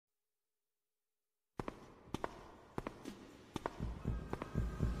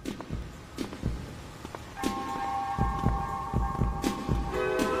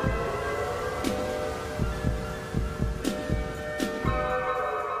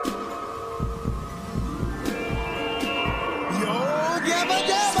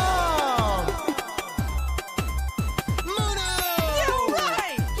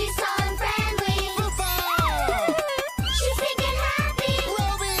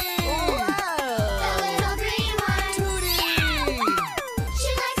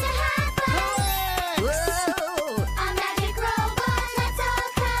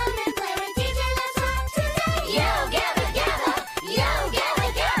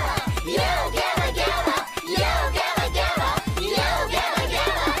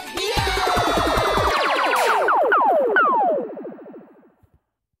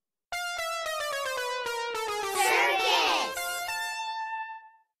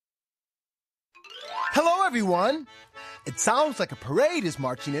Hello, everyone. It sounds like a parade is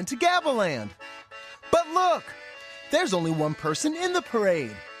marching into Gabbaland. But look, there's only one person in the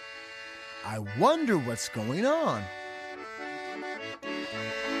parade. I wonder what's going on.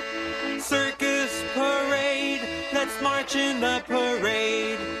 Circus parade, let's march in the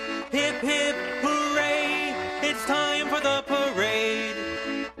parade. Hip, hip, hooray, it's time for the parade.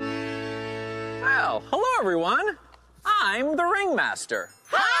 Well, hello everyone. I'm the ringmaster.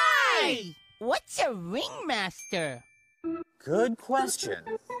 Hi! What's a ringmaster? Good question.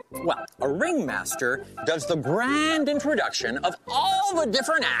 Well, a ringmaster does the grand introduction of all the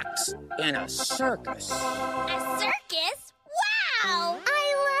different acts in a circus. A circus? Wow!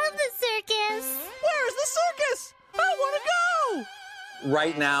 I love the circus. Where's the circus? I want to go!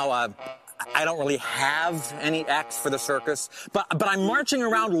 Right now, I don't really have any acts for the circus, but I'm marching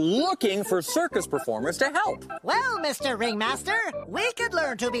around looking for circus performers to help. Well, Mr. Ringmaster, we could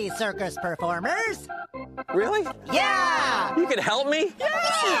learn to be circus performers. Really? Yeah! You could help me?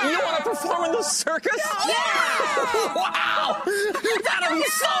 Yeah! You want to perform in the circus? Yeah! Wow! That'd be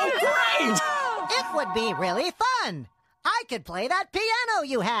so great! It would be really fun. I could play that piano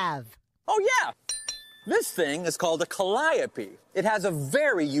you have. Oh, yeah. This thing is called a calliope. It has a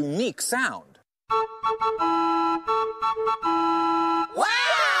very unique sound. Wow!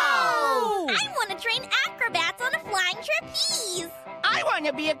 I want to train acrobats on a flying trapeze. I want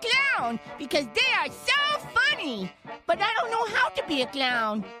to be a clown because they are so funny. But I don't know how to be a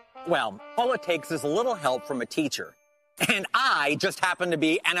clown. Well, all it takes is a little help from a teacher. And I just happen to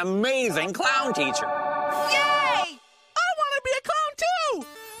be an amazing clown teacher. Yay! I want to be a clown too!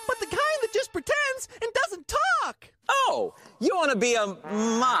 But the kind that just pretends and doesn't talk. Oh, you want to be a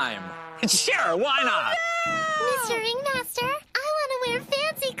mime? Sure, why not? Mr. Ringmaster, I want to wear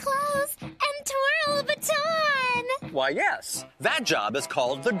fancy clothes and twirl a baton. Why, yes. That job is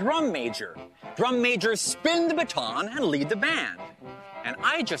called the drum major. Drum majors spin the baton and lead the band. And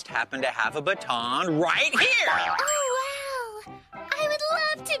I just happen to have a baton right here. Oh, wow. I would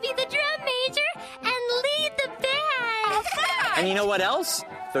love to be the drum major and lead the band. And you know what else?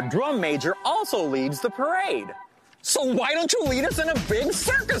 The drum major also leads the parade. So why don't you lead us in a big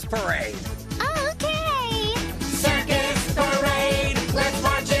circus parade? Okay. Circus parade, let's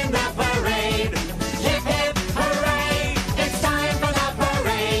march in the parade. Hip, hip, hooray, it's time for the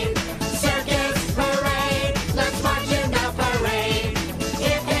parade. Circus parade, let's march in the parade.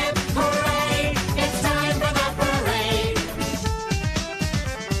 Hip, hip, hooray, it's time for the parade.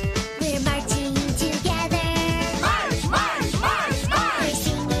 We're marching together. March, march, march, We're march.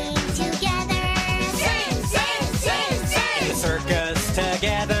 singing together. Sing, sing, sing, sing. Circus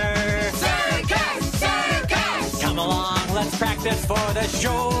together. Circus, circus. Come along, let's practice for the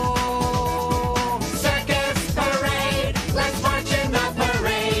show. Circus parade, let's march in the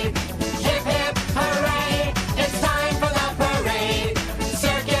parade. Hip, hip, hooray, it's time for the parade.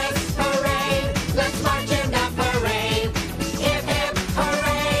 Circus parade, let's march in the parade. Hip, hip,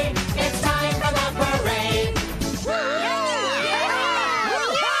 hooray, it's time for the parade.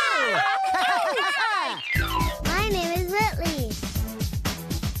 My name is Whitley.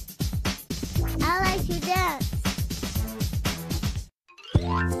 I like to dance.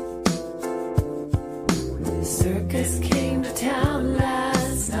 The circus came to town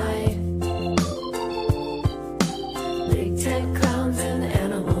last night. Big tent clowns and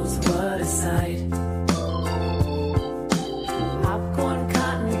animals, what a sight. Popcorn,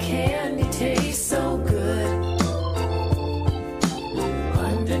 cotton candy tastes so good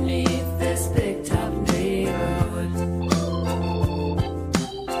underneath this big top neighborhood.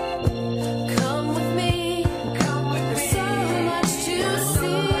 Come with me, there's so much to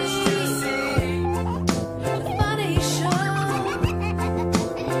see. A funny show.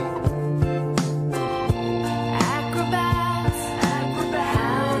 Acrobats,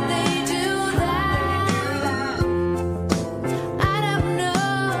 how they do that, I don't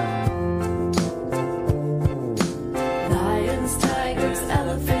know. Lions, tigers,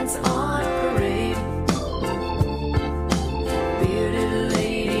 elephants on parade. Bearded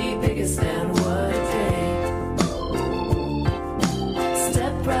lady, biggest man, what a day.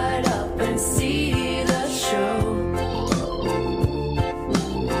 Step right up and see the show.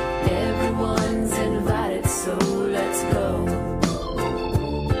 Everyone's invited, so let's go.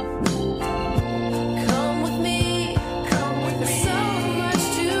 Come with me, there's so much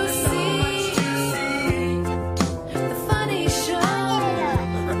to see. The funny show.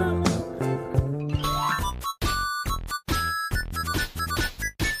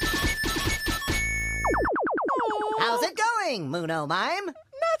 How's it going, Muno Mime?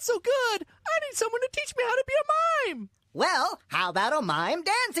 Not so good. I need someone to teach me how to be a mime. Well, how about a mime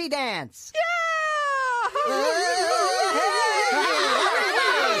dancey dance? Yeah! It's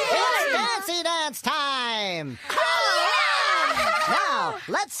Dancy Dance time! Now,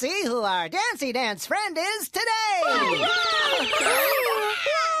 let's see who our Dancy Dance friend is today!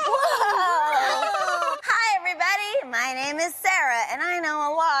 Hi, everybody. My name is Sarah, and I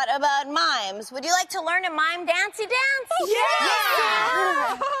know a lot about mimes. Would you like to learn a mime dancey dance?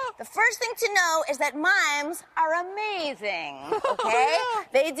 Yeah! The first thing to know is that mimes are amazing, okay?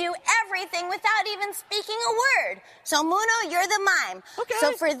 They do everything without even speaking a word. So, Muno, you're the mime. Okay.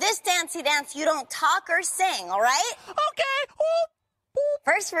 So for this dancey dance, you don't talk or sing, all right? Okay.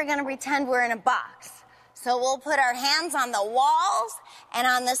 First, we're going to pretend we're in a box. So we'll put our hands on the walls and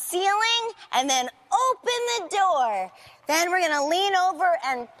on the ceiling and then open the door. Then we're going to lean over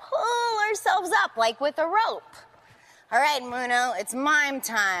and pull ourselves up like with a rope. All right, Muno, it's mime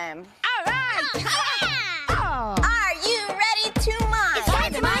time. All right. Are you ready to mime? It's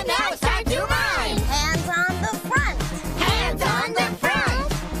time to mime now. It's time to mime. Hands on the front. Hands on the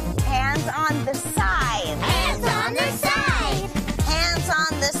front. Hands on the side. Hands on the side. Hands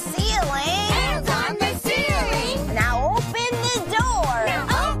on the ceiling. Hands on the ceiling. Now open the door. Now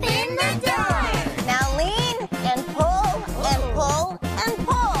open the door. Now lean and pull and pull and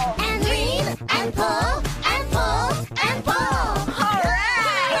pull. And lean and pull and pull and pull. All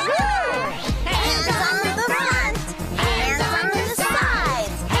right. Hands on the front. Hands on the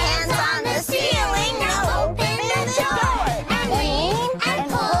sides. Hands on the ceiling. Now open the door. And Lean and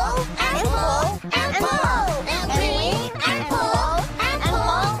pull and pull and pull. And lean and pull and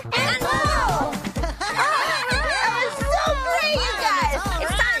pull and pull. That was so great, you guys.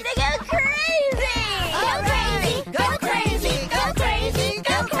 It's time to go crazy. Go crazy, go crazy, go crazy,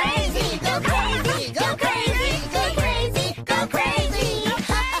 go crazy, go crazy, go crazy, go crazy, go crazy.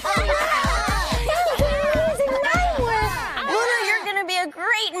 Muno, you're gonna be a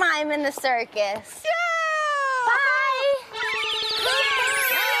great mime in the circus. Bye.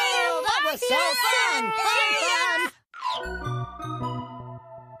 Oh, that was so fun!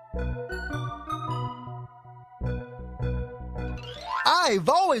 I've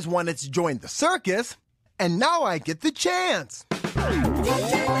always wanted to join the circus, and now I get the chance.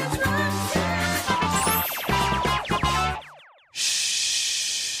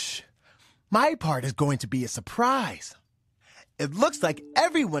 Shh. My part is going to be a surprise. It looks like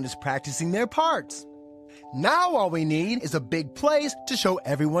everyone is practicing their parts. Now all we need is a big place to show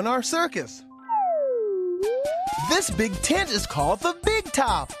everyone our circus. This big tent is called the Big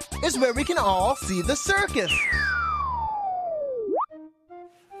Top. It's where we can all see the circus.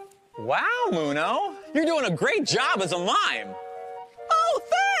 Wow, Muno. You're doing a great job as a mime. Oh,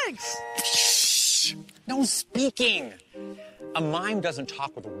 thanks. Shh. No speaking. A mime doesn't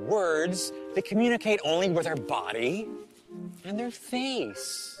talk with words. They communicate only with their body and their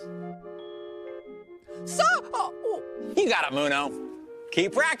face. So, You got it, Muno.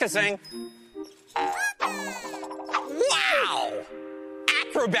 Keep practicing. Wow!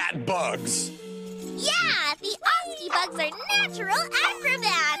 Acrobat bugs. Yeah, the Oski bugs are natural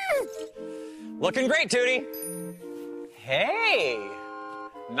acrobats. Looking great, Tootie. Hey!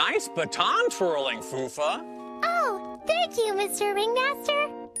 Nice baton twirling, Fufa. Oh, thank you, Mr. Ringmaster.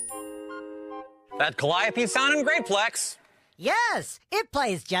 That calliope sounding great, Plex. Yes, it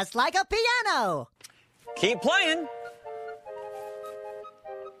plays just like a piano. Keep playing.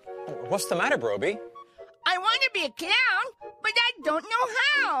 What's the matter, Broby? I want to be a clown, but I don't know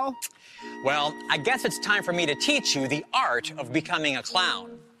how. Well, I guess it's time for me to teach you the art of becoming a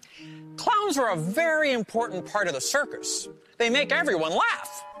clown. Clowns are a very important part of the circus. They make everyone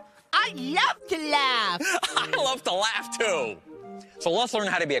laugh. I love to laugh. I love to laugh too. So let's learn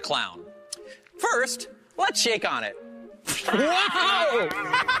how to be a clown. First, let's shake on it. Wow!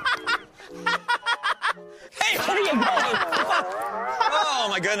 Hey, where are you going? Oh,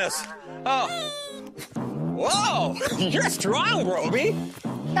 my goodness. Oh. Whoa! You're strong, Broby.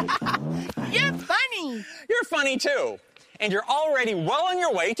 You're funny. You're funny too. And you're already well on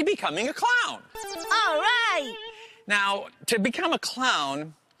your way to becoming a clown. All right. Now, to become a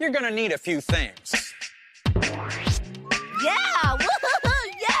clown, you're gonna need a few things. Yeah.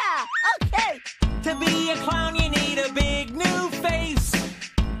 Woo-hoo-hoo, yeah. Okay. To be a clown, you need a big new face.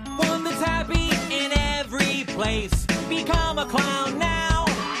 One that's happy in every place. Become a clown now.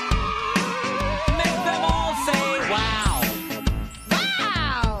 Make them all say wow.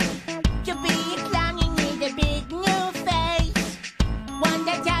 Wow. To be a clown, you need a big new face. One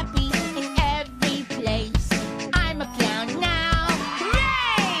that's happy in every place. I'm a clown now.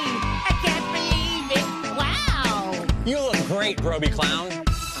 Hooray! I can't believe it. Wow. You look great, Broby Clown.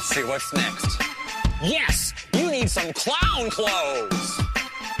 Let's see what's next. Yes, you need some clown clothes.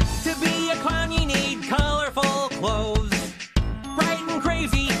 To be a clown, you need color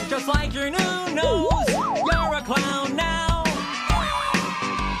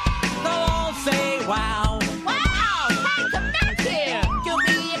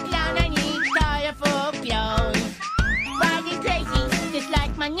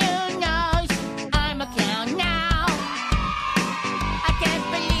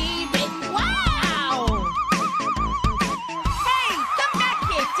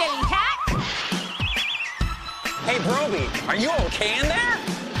Hey, Broby, are you okay in there?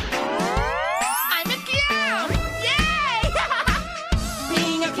 I'm a clown! Yay!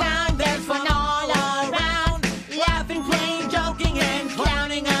 Being a clown, there's fun all around. Laughing, playing, joking, and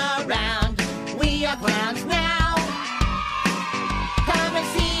clowning around. We are clowns now. Come and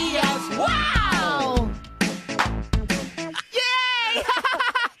see us. Wow! Yay!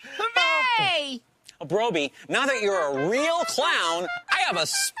 Hooray! Oh, Broby, now that you're a real clown, I have a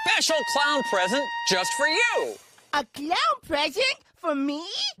special clown present just for you. A clown present for me?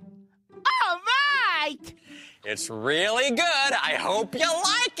 All right! It's really good. I hope you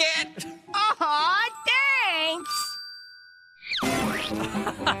like it. Aw, thanks!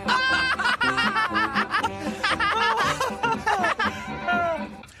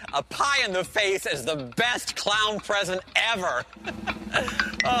 A pie in the face is the best clown present ever.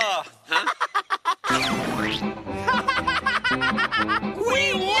 Oh, huh?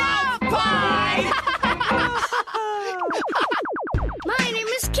 We love pie! My name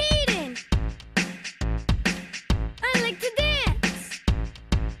is Kaden. I like to dance.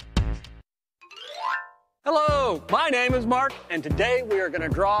 Hello, my name is Mark, and today we are going to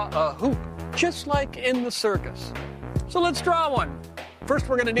draw a hoop, just like in the circus. So let's draw one. First,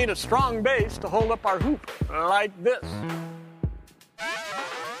 we're going to need a strong base to hold up our hoop, like this.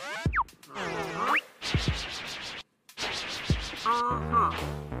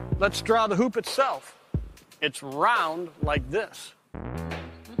 Let's draw the hoop itself. It's round like this.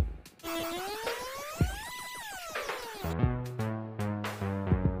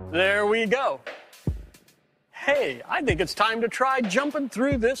 There we go. Hey, I think it's time to try jumping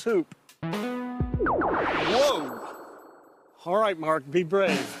through this hoop. Whoa! All right, Mark, be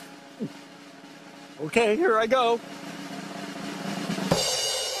brave. Okay, here I go.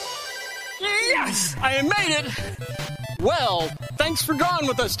 Yes! I made it! Well, thanks for drawing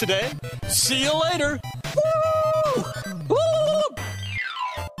with us today. See you later. Woo! Woo!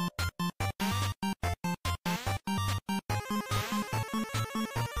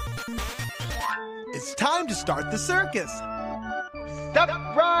 It's time to start the circus. Step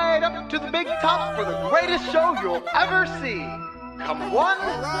right up to the big top for the greatest show you'll ever see. Come one,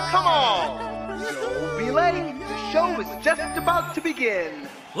 come all. Don't be late. The show is just about to begin.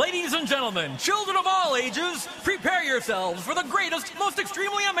 Ladies and gentlemen, children of all ages, prepare yourselves for the greatest, most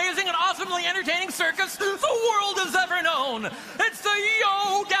extremely amazing, and awesomely entertaining circus the world has ever known. It's the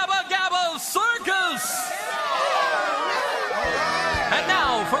Yo Gabba Gabba Circus! And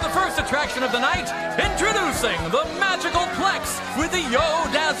now, for the first attraction of the night, introducing the Magical Plex with the Yo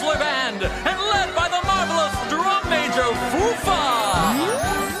Dazzler Band, and led by the marvelous Drum Major Foofa!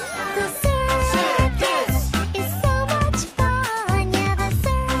 The circus is so much fun. Yeah, the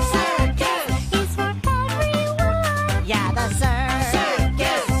circus is for everyone. Yeah, the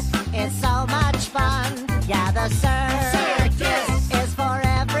circus is so much fun. Yeah, the circus is for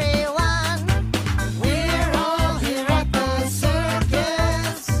everyone. We're all here at the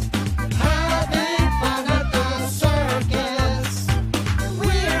circus, having fun at the circus.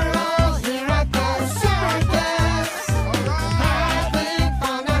 We're all here at the circus, having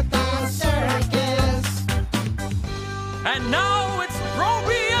fun at the circus. And now it's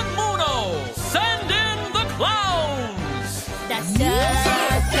Broby and Muno! Send in the clowns! The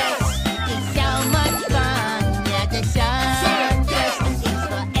circus is so much fun. Yeah, the circus is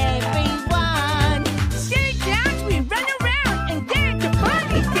for everyone. Silly clowns, we run around and dance to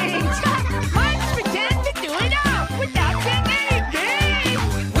funny things. Let's pretend to do it all without saying anything.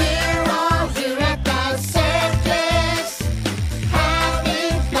 We're all here at the circus,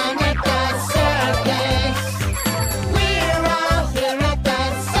 having fun at the circus. We're all here at the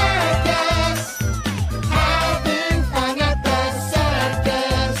circus, having fun at the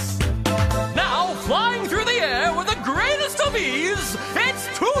circus. Now, flying through the air with the greatest of ease, it's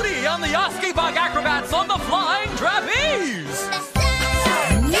Tootie on the Yoski Bug Acrobats on the Flying Trapeze! The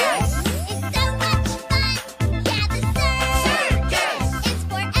circus is so much fun. Yeah, the circus is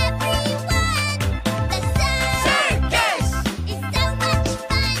for everyone. The circus is so much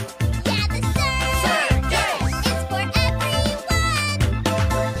fun. Yeah, the circus is for everyone.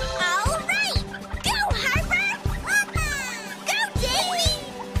 All right, go Harper. Go Davy.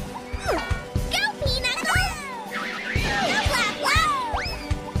 Go Peanut. Go Black.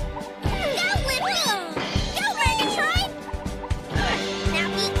 Go Libby. Go Murgatroyd.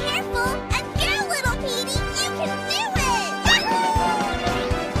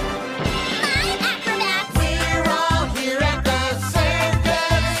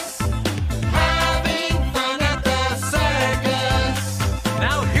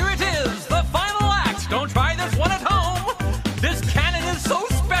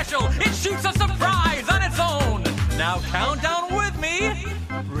 Now count down with me.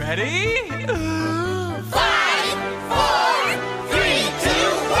 Ready? 5, 4, 3, 2,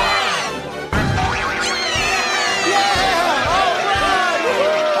 1.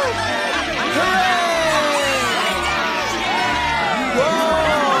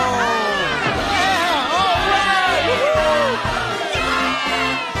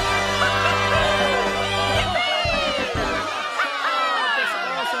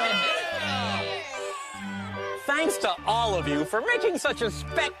 Thanks to all of you for making such a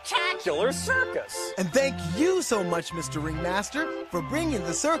spectacular circus. And thank you so much, Mr. Ringmaster, for bringing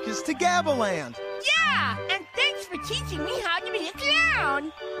the circus to Gabbaland. Yeah, and thanks for teaching me how to be a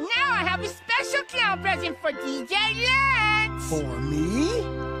clown. Now I have a special clown present for DJ Lance. For me?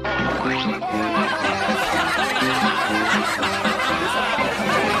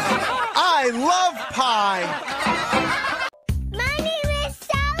 I love pie. My name is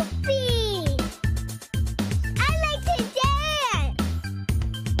Sophie. I like to dance.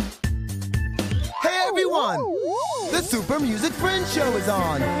 Hey, everyone! The Super Music Friends Show is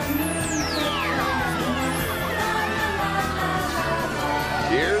on.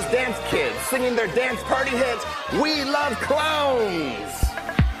 Here's dance kids singing their dance party hit, We Love Clowns.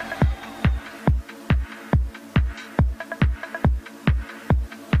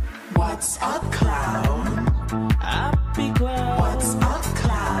 What's up, clown? Happy clown. What's up,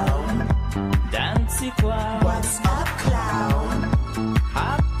 clown? Dancy clown. What's up, clown?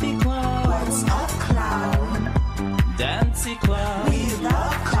 Happy clown. What's up, clown? Dancy clown. We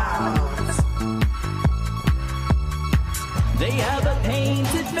love clowns. They have a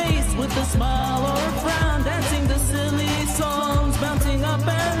painted face with a smile or a frown, dancing the silly songs, bouncing up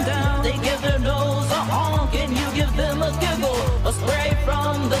and down. They give their nose a honk and you give them a giggle. A spray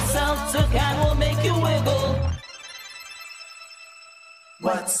from the seltzer can will make you wiggle.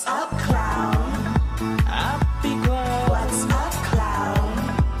 What's up, clown? Happy clown. What's up,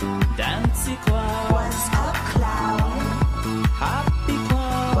 clown? Dancy clown. What's up, clown? Happy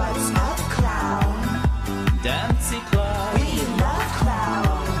clown. What's up, clown? Dancy clown. We love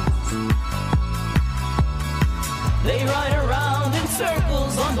clowns. They ride around in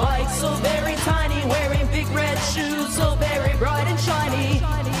circles on bikes so very tiny, wearing big red shoes so very bright and shiny.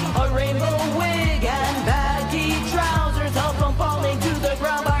 A rainbow wig and baggy trousers help from falling to the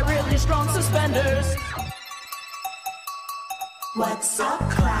ground by really strong suspenders. What's up,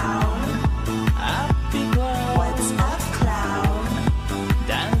 clown? Happy clown. What's up, clown?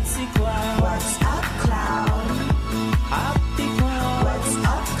 Dancy clown. What's up, clown? Happy clown. What's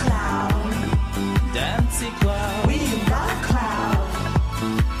up, clown? Dancy clown. We love clowns.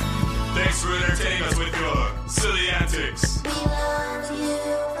 Thanks for entertaining us with your silly antics. We love you,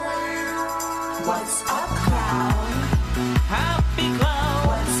 clown. What's up, clown? Happy clown.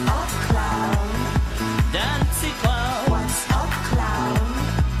 What's up, clown? Dancy clown. What's up, clown?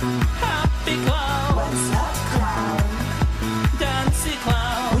 Happy clown. What's up, clown? Dancy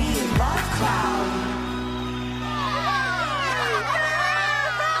clown. We love clowns.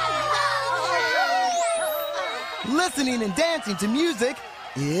 Listening and dancing to music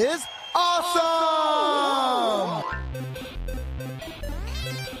is awesome!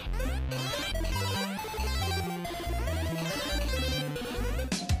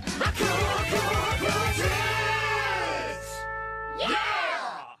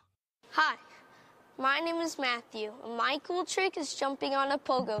 Hi, my name is Matthew, and my cool trick is jumping on a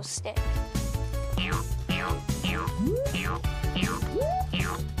pogo stick.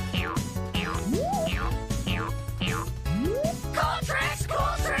 Cool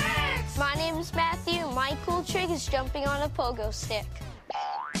tricks! My name is Matthew, and my cool trick is jumping on a pogo stick.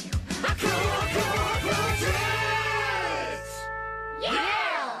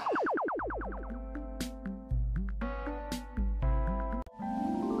 Yeah!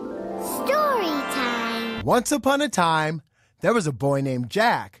 Story time. Once upon a time, there was a boy named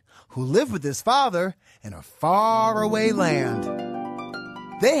Jack who lived with his father in a faraway land.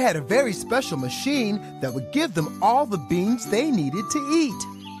 They had a very special machine that would give them all the beans they needed to eat.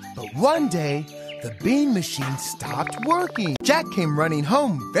 But one day, the bean machine stopped working. Jack came running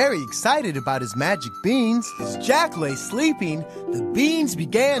home very excited about his magic beans. As Jack lay sleeping, the beans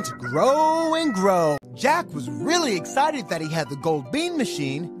began to grow and grow. Jack was really excited that he had the gold bean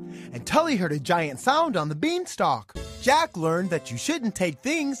machine until he heard a giant sound on the beanstalk. Jack learned that you shouldn't take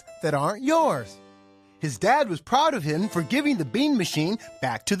things that aren't yours. His dad was proud of him for giving the bean machine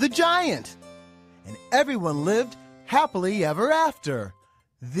back to the giant. And everyone lived happily ever after.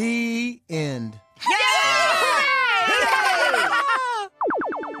 The end.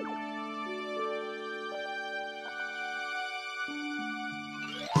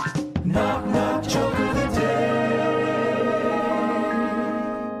 Knock, knock, joke of the day.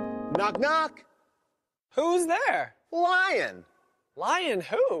 Knock, knock. Who's there? Lion. Lion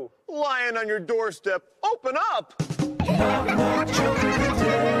who? Lion on your doorstep. Open up.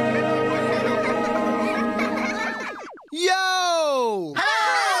 Yo!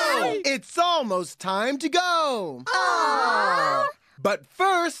 Hi! It's almost time to go. Aww! But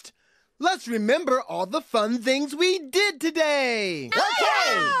first, let's remember all the fun things we did today.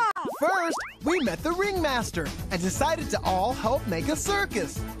 Okay! First, we met the ringmaster and decided to all help make a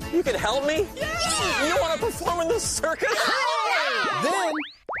circus. You can help me? Yeah! You want to perform in the circus? Then,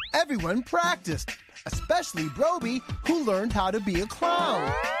 everyone practiced, especially Broby, who learned how to be a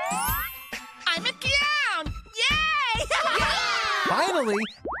clown. I'm a clown! Yay! Finally,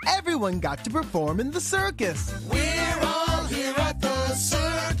 everyone got to perform in the circus. We're all here at the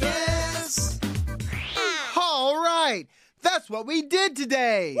circus. All right, that's what we did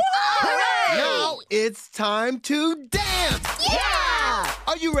today. Hooray! Now it's time to dance. Yeah!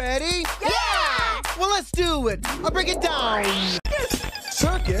 Are you ready? Yeah! Well, let's do it. I'll break it down.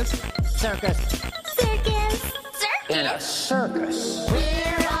 Circus. Circus. Circus. In a circus.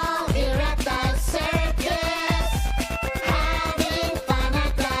 We're all here at the circus, having fun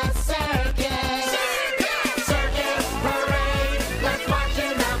at the circus. Circus parade, let's march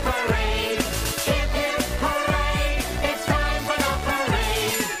in the parade. Hip hip hooray, it's time for the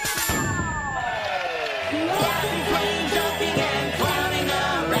parade. Dancing, playing, jumping, and clowning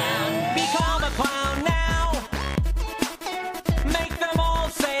around. Become a clown now. Make them all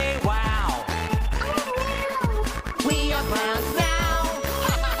say wow. We are clowns now.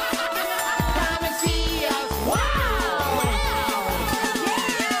 Come and see us. Wow.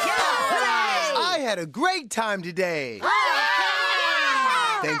 I had a great time today.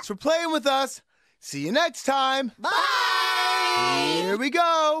 Thanks for playing with us. See you next time. Bye! Here we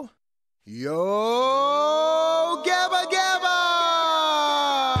go. Yo!